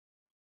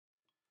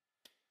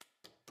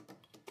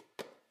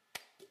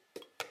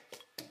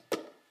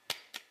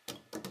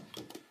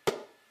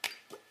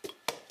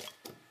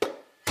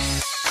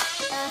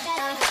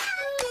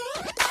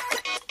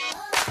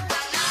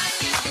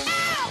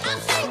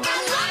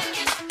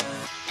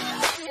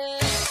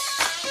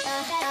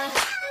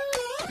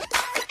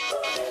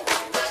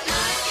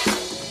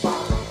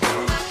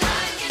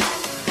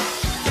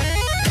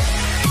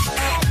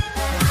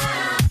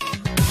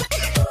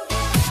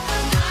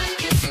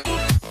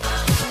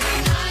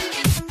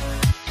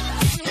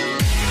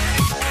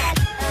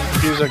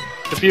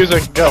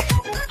Diffuser, go.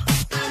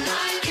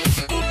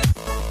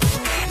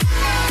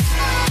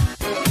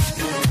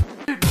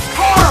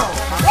 Oh,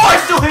 I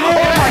still hit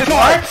it!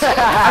 What? I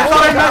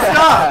thought I messed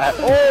up!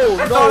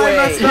 Oh, no way!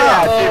 I messed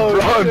up! Yeah,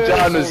 dude, bro,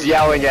 John was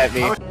yelling at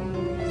me. No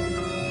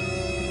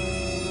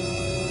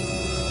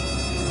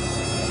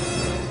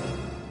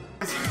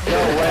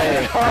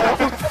way! Oh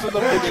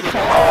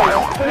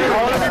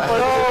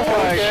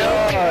my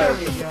god!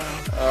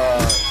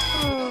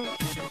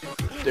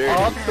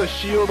 Off the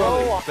shield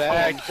on his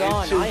back.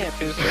 John, I am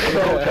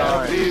so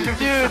done. Dude,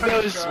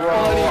 that was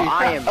funny.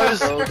 I am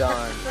so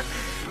done.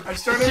 I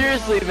started.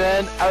 Seriously,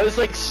 man, I was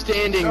like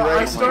standing No,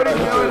 right. I started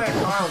yelling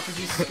at Carl because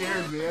he's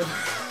scared, man.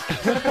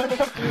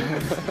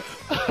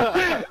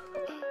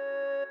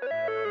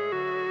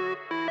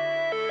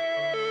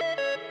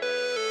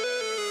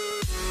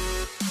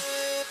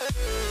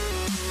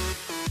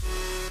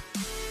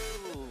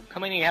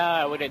 Coming in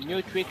high with a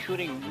new trick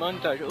shooting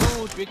montage.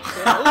 Ooh, trick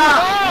shot.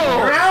 Oh!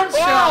 Ground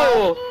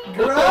shot!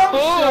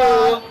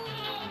 Ground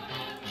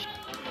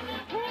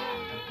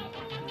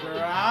shot!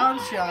 Ground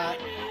shot!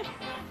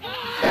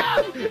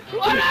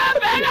 What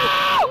happened?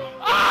 Oh!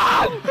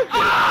 Oh!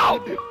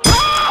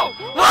 Oh!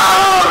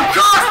 Oh!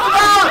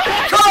 Crossbow!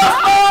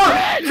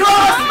 Crossbow!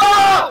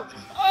 Crossbow!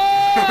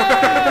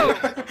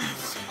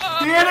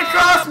 He had a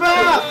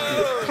crossbow!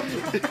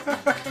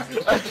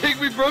 I think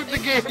we broke the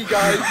game,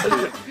 guys.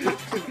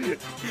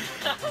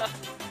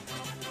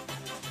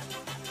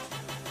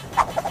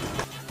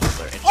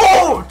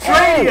 Oh!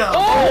 Tranium!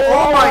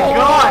 Oh my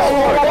gosh!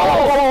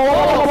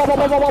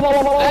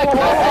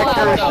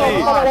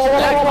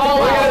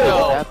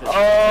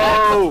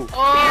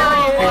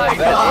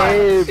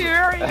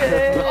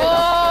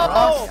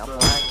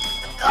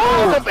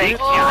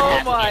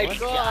 Oh my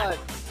god!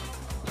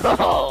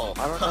 Oh,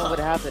 I don't know what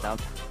happened.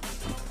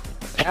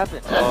 What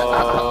happened?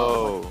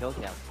 Oh.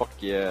 Killcams. Fuck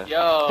yeah.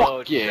 Yo,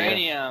 Fuck yeah.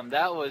 Tranium,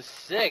 that was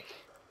sick.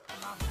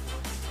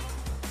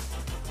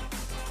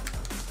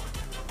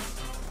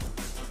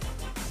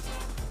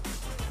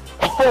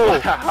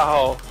 Oh!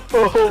 Wow.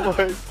 Oh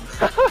my.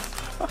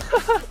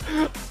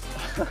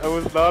 I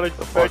was not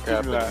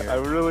expecting that. I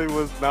really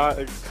was not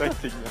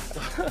expecting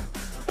that.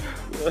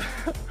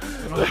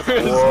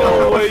 There's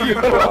no way you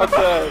got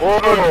that.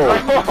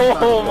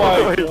 Oh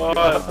my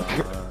god.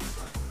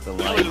 The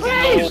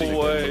There's no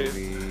way.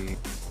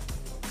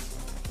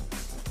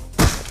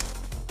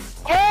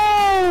 Oh!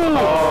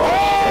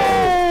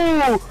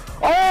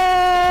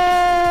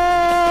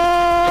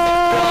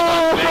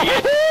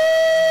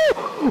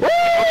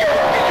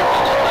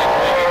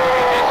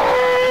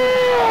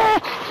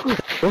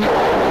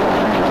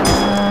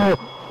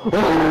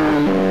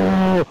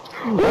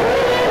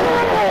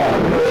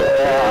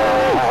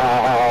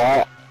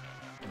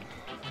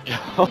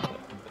 Oh!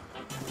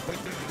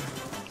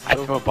 I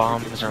throw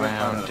bombs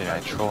around and I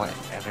troll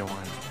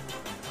everyone.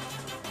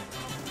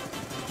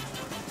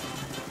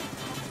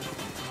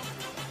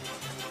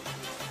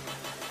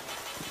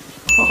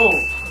 Oh!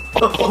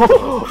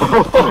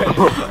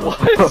 What?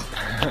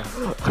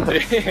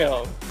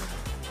 Damn.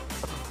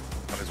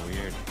 That was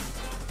weird.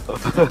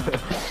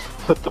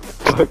 What the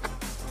fuck?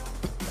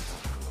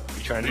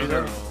 You trying to do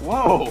that?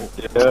 Whoa!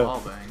 Yeah.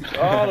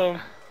 Got him.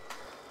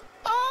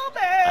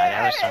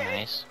 That was so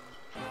nice.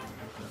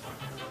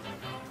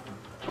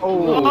 Oh.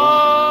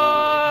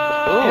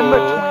 In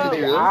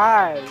between the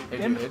eyes.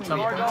 In between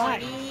the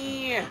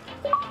eyes.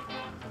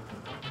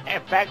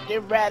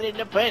 Effective rat in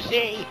the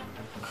pussy.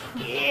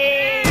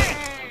 Yeah.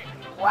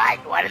 What?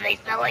 What are they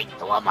selling?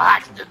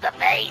 Tomahawks to the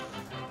face?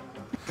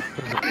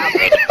 I'll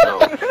take two.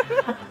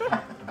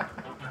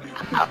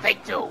 I'll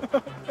take two.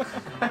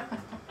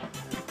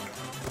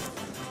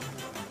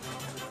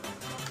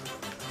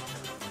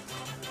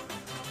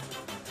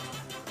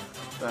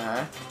 The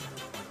heck?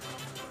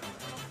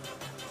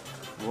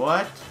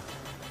 What?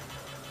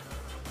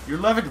 You're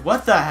levied.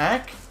 What the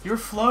heck? You're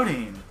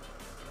floating.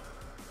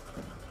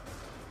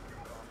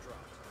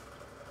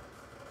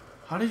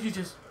 How did you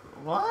just...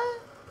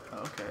 What?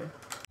 Okay.